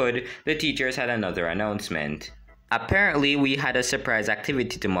we could, the teachers had another announcement. Apparently, we had a surprise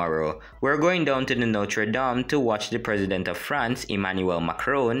activity tomorrow. We're going down to the Notre Dame to watch the President of France, Emmanuel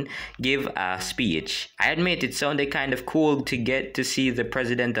Macron, give a speech. I admit it sounded kind of cool to get to see the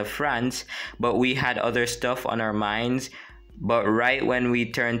President of France, but we had other stuff on our minds. But right when we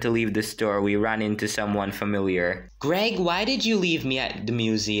turned to leave the store, we ran into someone familiar. Greg, why did you leave me at the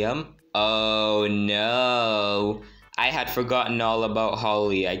museum? Oh no. I had forgotten all about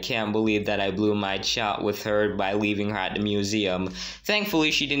Holly. I can't believe that I blew my shot with her by leaving her at the museum.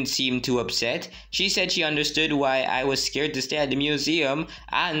 Thankfully, she didn't seem too upset. She said she understood why I was scared to stay at the museum,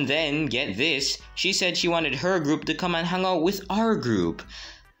 and then, get this, she said she wanted her group to come and hang out with our group.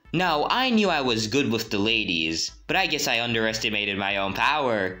 Now, I knew I was good with the ladies, but I guess I underestimated my own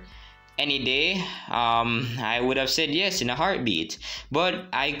power. Any day, I would have said yes in a heartbeat, but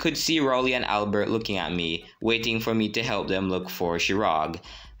I could see Rowley and Albert looking at me, waiting for me to help them look for Chirag.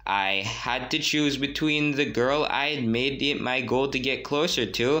 I had to choose between the girl I'd made it my goal to get closer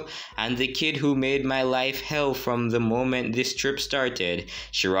to, and the kid who made my life hell from the moment this trip started,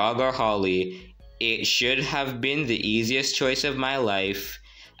 Chirag or Holly. It should have been the easiest choice of my life.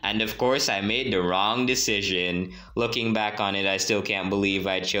 And of course, I made the wrong decision. Looking back on it, I still can't believe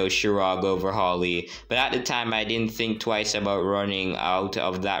I chose Shirag over Holly. But at the time, I didn't think twice about running out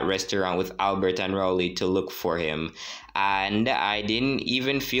of that restaurant with Albert and Rowley to look for him. And I didn't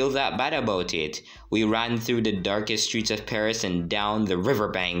even feel that bad about it. We ran through the darkest streets of Paris and down the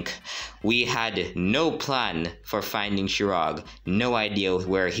riverbank. We had no plan for finding Shirag, no idea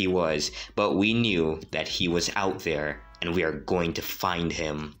where he was, but we knew that he was out there, and we are going to find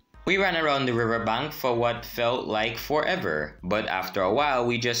him. We ran around the riverbank for what felt like forever, but after a while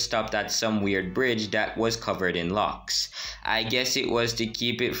we just stopped at some weird bridge that was covered in locks. I guess it was to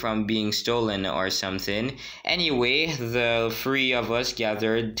keep it from being stolen or something. Anyway, the three of us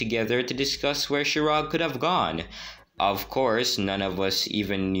gathered together to discuss where Shirag could have gone. Of course, none of us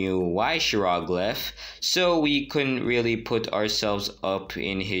even knew why Shirag left, so we couldn't really put ourselves up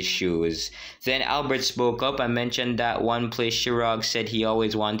in his shoes. Then Albert spoke up and mentioned that one place Shirag said he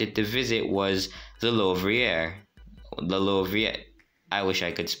always wanted to visit was the Louvre. The Louvre. I wish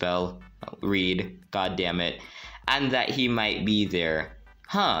I could read, god damn it. And that he might be there.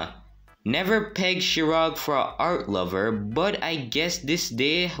 Huh. Never pegged Shirag for an art lover, but I guess this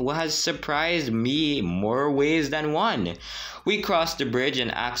day has surprised me more ways than one. We crossed the bridge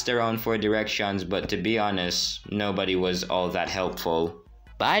and asked around for directions, but to be honest, nobody was all that helpful.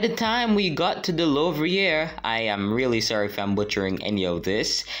 By the time we got to the Louvre, I am really sorry if I'm butchering any of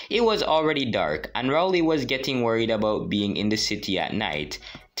this, it was already dark, and Rowley was getting worried about being in the city at night.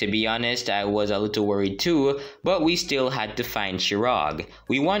 To be honest, I was a little worried too, but we still had to find Shirag.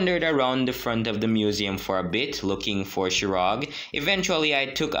 We wandered around the front of the museum for a bit, looking for Shirag. Eventually, I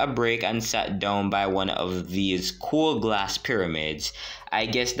took a break and sat down by one of these cool glass pyramids. I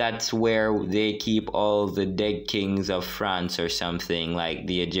guess that's where they keep all the dead kings of France or something, like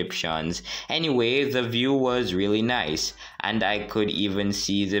the Egyptians. Anyway, the view was really nice, and I could even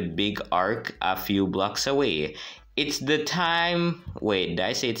see the big arc a few blocks away. It's the time... Wait, did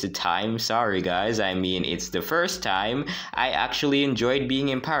I say it's the time? Sorry guys, I mean it's the first time I actually enjoyed being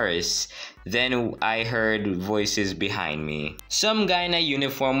in Paris. Then I heard voices behind me. Some guy in a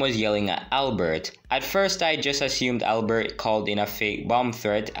uniform was yelling at Albert. At first I just assumed Albert called in a fake bomb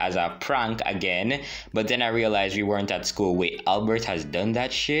threat as a prank again, but then I realized we weren't at school. Wait, Albert has done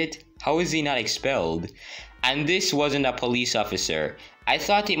that shit? How is he not expelled? And this wasn't a police officer. I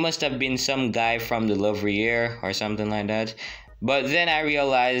thought it must have been some guy from the Louvre or something like that. But then I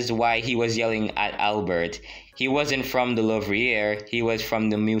realized why he was yelling at Albert. He wasn't from the Louvre, he was from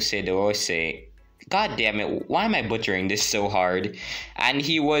the Musée d'Orsay. God damn it, why am I butchering this so hard? And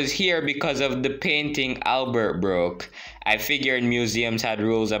he was here because of the painting Albert broke. I figured museums had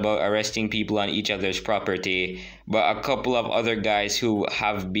rules about arresting people on each other's property, but a couple of other guys who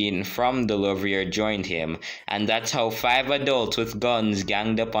have been from the Louvre joined him, and that's how 5 adults with guns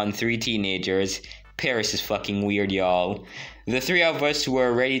ganged up on 3 teenagers. Paris is fucking weird, y'all. The 3 of us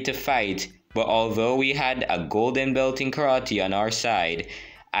were ready to fight, but although we had a golden belt in karate on our side,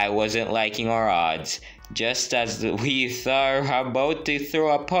 I wasn't liking our odds. Just as we were about to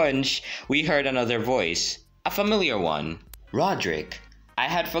throw a punch, we heard another voice. A familiar one. Roderick. I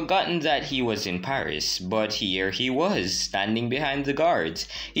had forgotten that he was in Paris, but here he was, standing behind the guards.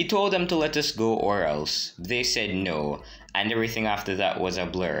 He told them to let us go or else. They said no, and everything after that was a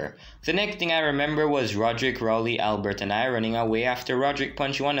blur. The next thing I remember was Roderick, Rowley, Albert, and I running away after Roderick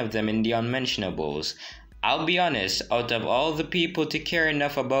punched one of them in the unmentionables. I'll be honest, out of all the people to care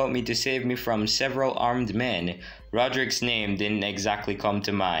enough about me to save me from several armed men, Roderick's name didn't exactly come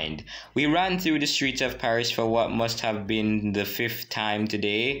to mind. We ran through the streets of Paris for what must have been the 5th time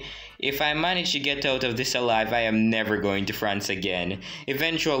today. If I manage to get out of this alive, I am never going to France again.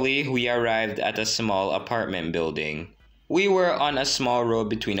 Eventually, we arrived at a small apartment building. We were on a small road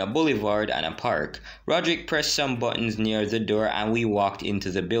between a boulevard and a park. Roderick pressed some buttons near the door and we walked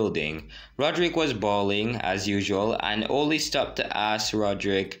into the building. Roderick was bawling, as usual, and Oli stopped to ask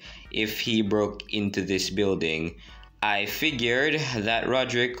Roderick if he broke into this building. I figured that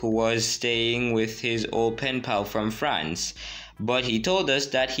Roderick was staying with his old pen pal from France, but he told us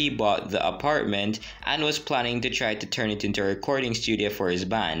that he bought the apartment and was planning to try to turn it into a recording studio for his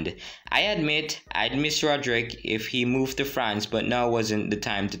band. I admit I'd miss Roderick if he moved to France, but now wasn't the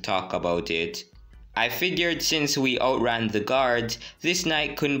time to talk about it. I figured since we outran the guards, this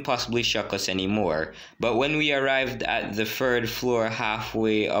night couldn't possibly shock us anymore. But when we arrived at the 3rd floor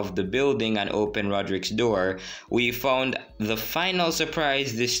halfway of the building and opened Roderick's door, we found the final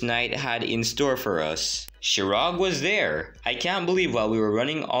surprise this night had in store for us. Shirag was there. I can't believe while we were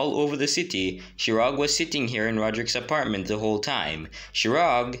running all over the city, Shirag was sitting here in Roderick's apartment the whole time.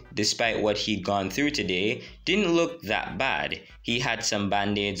 Shirag, despite what he'd gone through today, didn't look that bad. He had some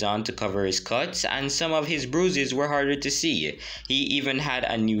band-aids on to cover his cuts, and some of his bruises were harder to see. He even had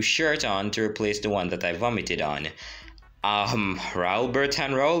a new shirt on to replace the one that I vomited on. Albert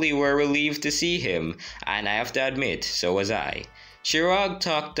and Rowley were relieved to see him, and I have to admit, so was I. Chirag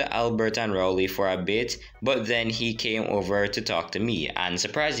talked to Albert and Rowley for a bit, but then he came over to talk to me, and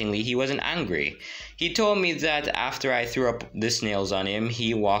surprisingly, he wasn't angry. He told me that after I threw up the snails on him,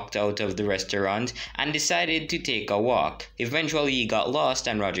 he walked out of the restaurant and decided to take a walk. Eventually, he got lost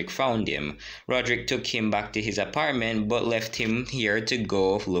and Roderick found him. Roderick took him back to his apartment, but left him here to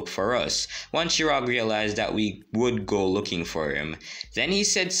go look for us, once Chirag realized that we would go looking for him. Then he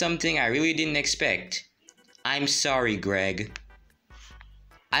said something I really didn't expect. "I'm sorry, Greg."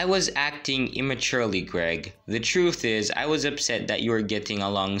 I was acting immaturely, Greg. The truth is, I was upset that you were getting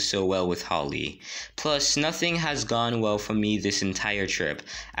along so well with Holly. Plus, nothing has gone well for me this entire trip.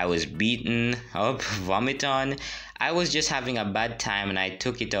 I was beaten up, vomit on. I was just having a bad time and I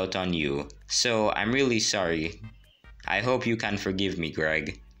took it out on you. So, I'm really sorry. I hope you can forgive me,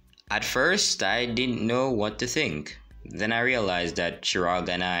 Greg. At first, I didn't know what to think. Then I realized that Chirag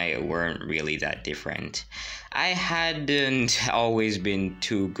and I weren't really that different. I hadn't always been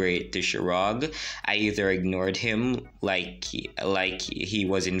too great to Chirag. I either ignored him like he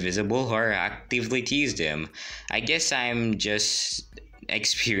was invisible or actively teased him. I guess I'm just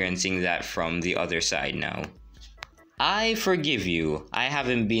experiencing that from the other side now. I forgive you. I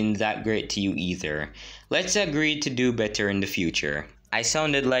haven't been that great to you either. Let's agree to do better in the future. I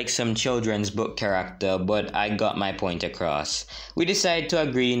sounded like some children's book character, but I got my point across. We decided to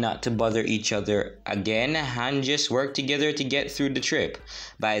agree not to bother each other again and just work together to get through the trip.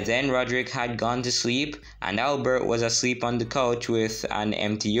 By then, Roderick had gone to sleep, and Albert was asleep on the couch with an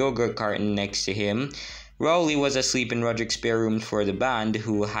empty yogurt carton next to him. Rowley was asleep in Roderick's spare room for the band,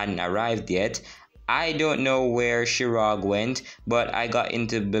 who hadn't arrived yet. I don't know where Chirag went, but I got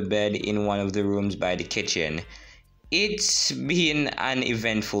into the bed in one of the rooms by the kitchen. It's been an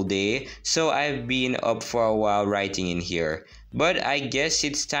eventful day, so I've been up for a while writing in here. But I guess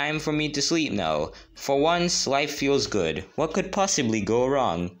it's time for me to sleep now. For once, life feels good. What could possibly go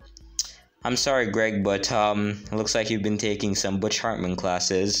wrong? I'm sorry, Greg, but looks like you've been taking some Butch Hartman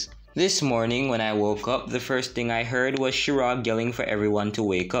classes. This morning, when I woke up, the first thing I heard was Chirag yelling for everyone to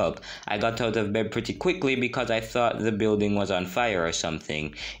wake up. I got out of bed pretty quickly because I thought the building was on fire or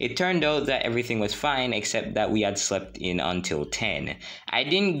something. It turned out that everything was fine except that we had slept in until 10. I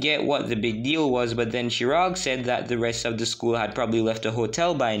didn't get what the big deal was, but then Chirag said that the rest of the school had probably left the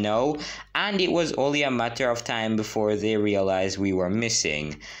hotel by now, and it was only a matter of time before they realized we were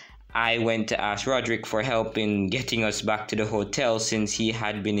missing. I went to ask Roderick for help in getting us back to the hotel since he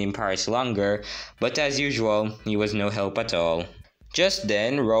had been in Paris longer, but as usual, he was no help at all. Just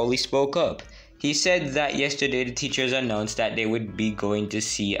then, Rowley spoke up. He said that yesterday the teachers announced that they would be going to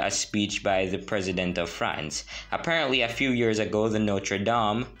see a speech by the President of France. Apparently, a few years ago, the Notre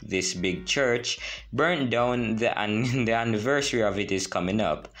Dame, this big church, burnt down and the anniversary of it is coming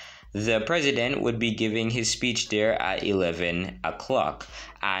up. The president would be giving his speech there at 11 o'clock,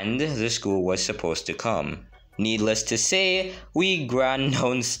 and the school was supposed to come. Needless to say, we ran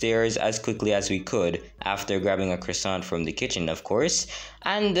downstairs as quickly as we could, after grabbing a croissant from the kitchen, of course,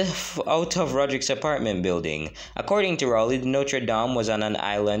 and out of Roderick's apartment building. According to Rowley, Notre Dame was on an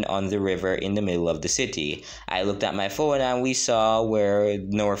island on the river in the middle of the city. I looked at my phone and we saw we're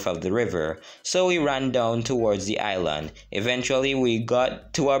north of the river, so we ran down towards the island. Eventually, we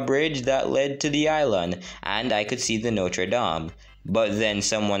got to a bridge that led to the island, and I could see the Notre Dame. But then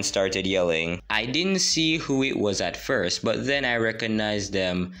someone started yelling. I didn't see who it was at first, but then I recognized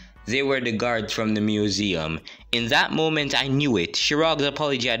them. They were the guards from the museum. In that moment, I knew it. Chirag's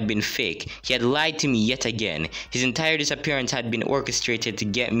apology had been fake. He had lied to me yet again. His entire disappearance had been orchestrated to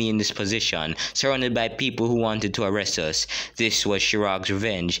get me in this position, surrounded by people who wanted to arrest us. This was Chirag's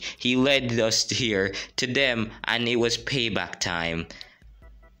revenge. He led us here, to them, and it was payback time.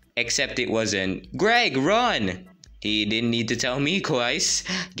 Except it wasn't. Greg, run! He didn't need to tell me twice.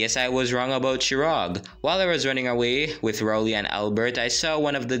 Guess I was wrong about Chirag. While I was running away with Rowley and Albert, I saw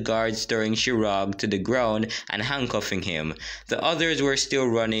one of the guards throwing Chirag to the ground and handcuffing him. The others were still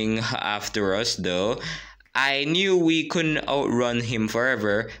running after us though. I knew we couldn't outrun him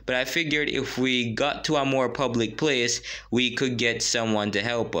forever, but I figured if we got to a more public place, we could get someone to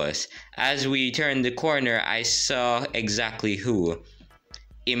help us. As we turned the corner, I saw exactly who.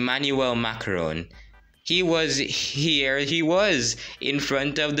 Emmanuel Macron. He was in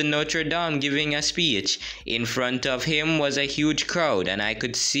front of the Notre Dame giving a speech. In front of him was a huge crowd, and I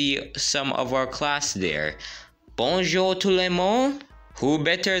could see some of our class there. Bonjour tout le monde. Who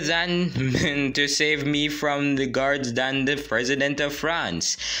better than to save me from the guards than the president of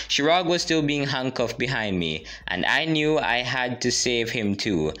France? Chirac was still being handcuffed behind me, and I knew I had to save him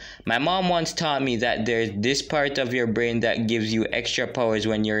too. My mom once taught me that there's this part of your brain that gives you extra powers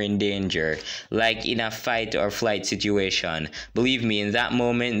when you're in danger, like in a fight or flight situation. Believe me, in that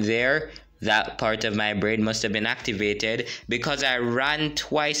moment there, that part of my brain must have been activated because I ran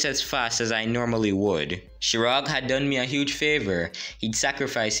twice as fast as I normally would. Chirac had done me a huge favor. He'd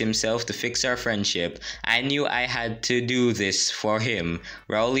sacrificed himself to fix our friendship. I knew I had to do this for him.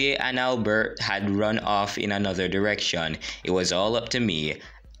 Raoul and Albert had run off in another direction. It was all up to me.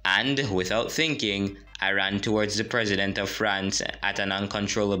 And, without thinking, I ran towards the president of France at an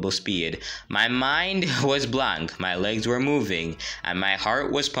uncontrollable speed. My mind was blank, my legs were moving, and my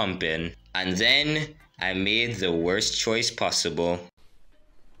heart was pumping. And then I made the worst choice possible.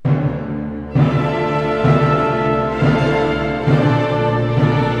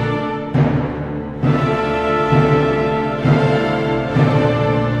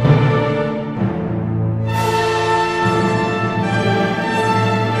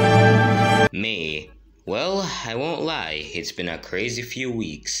 May. Well, I won't lie, it's been a crazy few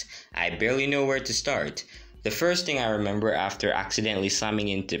weeks. I barely know where to start. The first thing I remember after accidentally slamming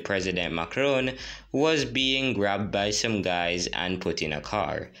into President Macron was being grabbed by some guys and put in a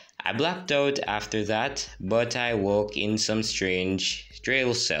car. I blacked out after that, but I woke in some strange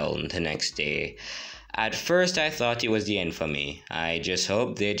jail cell the next day. At first I thought it was the end for me. I just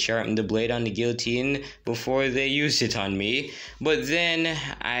hoped they'd sharpen the blade on the guillotine before they used it on me. But then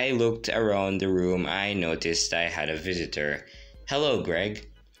I looked around the room. I noticed I had a visitor. "Hello, Greg."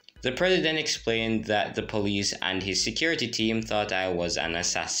 The president explained that the police and his security team thought I was an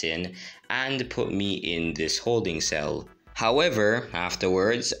assassin and put me in this holding cell. However,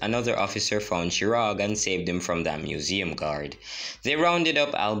 afterwards, another officer found Chirac and saved him from that museum guard. They rounded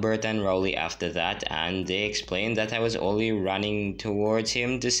up Albert and Rowley after that, and they explained that I was only running towards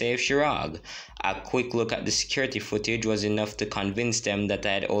him to save Chirac. A quick look at the security footage was enough to convince them that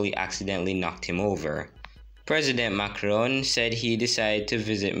I had only accidentally knocked him over. President Macron said he decided to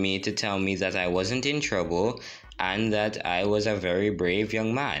visit me to tell me that I wasn't in trouble and that I was a very brave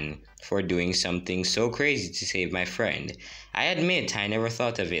young man for doing something so crazy to save my friend. I admit I never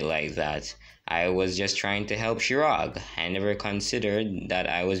thought of it like that. I was just trying to help Chirac. I never considered that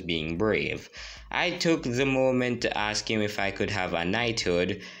I was being brave. I took the moment to ask him if I could have a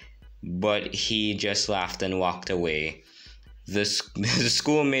knighthood, but he just laughed and walked away. The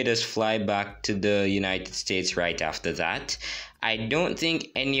school made us fly back to the United States right after that. I don't think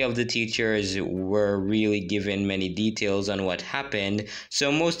any of the teachers were really given many details on what happened,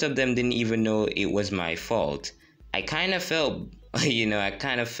 so most of them didn't even know it was my fault. I kind of felt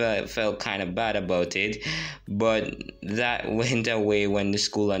felt kind of bad about it, but that went away when the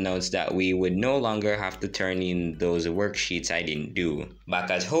school announced that we would no longer have to turn in those worksheets I didn't do.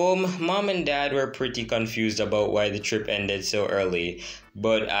 Back at home, Mom and Dad were pretty confused about why the trip ended so early,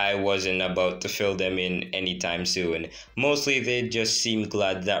 but I wasn't about to fill them in anytime soon. Mostly they just seemed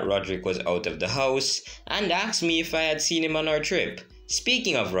glad that Roderick was out of the house and asked me if I had seen him on our trip.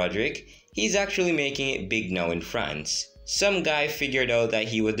 Speaking of Roderick, he's actually making it big now in France. Some guy figured out that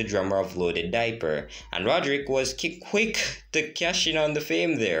he was the drummer of Loaded Diaper, and Roderick was quick to cash in on the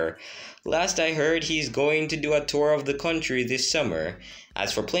fame there. Last I heard, he's going to do a tour of the country this summer.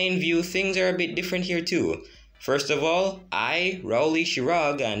 As for Plainview, things are a bit different here too. First of all, I, Rowley,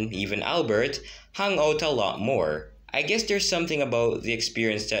 Chirac, and even Albert hung out a lot more. I guess there's something about the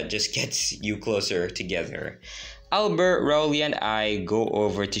experience that just gets you closer together. Albert, Rowley, and I go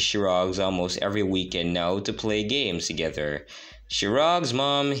over to Chirag's almost every weekend now to play games together. Chirag's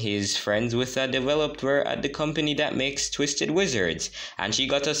mom is friends with a developer at the company that makes Twisted Wizards, and she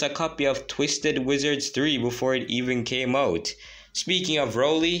got us a copy of Twisted Wizards 3 before it even came out. Speaking of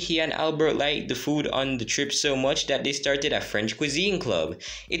Rowley, he and Albert liked the food on the trip so much that they started a French cuisine club.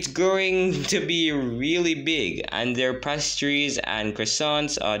 It's growing to be really big, and their pastries and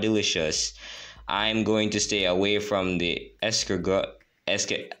croissants are delicious. I'm going to stay away from the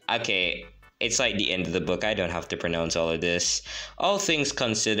okay, it's like the end of the book. I don't have to pronounce all of this. All things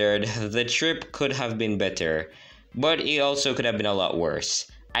considered, the trip could have been better, but it also could have been a lot worse.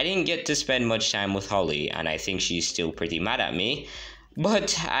 I didn't get to spend much time with Holly, and I think she's still pretty mad at me,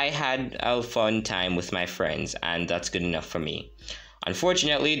 but I had a fun time with my friends, and that's good enough for me.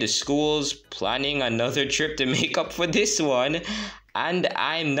 Unfortunately, the school's planning another trip to make up for this one. and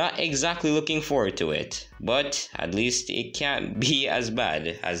I'm not exactly looking forward to it, but at least it can't be as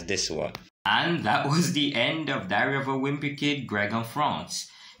bad as this one. And that was the end of Diary of a Wimpy Kid, Greg en France.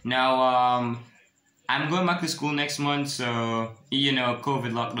 Now, I'm going back to school next month, so, you know,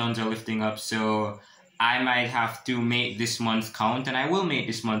 COVID lockdowns are lifting up, so I might have to make this month count, and I will make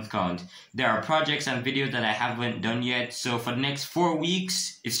this month count. There are projects and videos that I haven't done yet, so for the next 4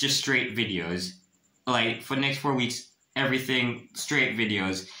 weeks, it's just straight videos. Like, for the next 4 weeks, everything straight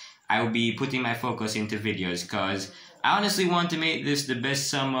videos. I will be putting my focus into videos, because I honestly want to make this the best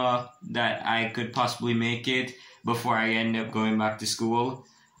summer that I could possibly make it before I end up going back to school.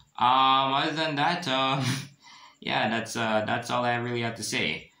 Other than that, yeah, that's all I really have to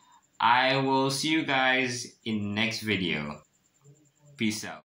say. I will see you guys in the next video. Peace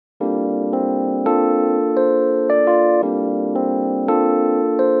out.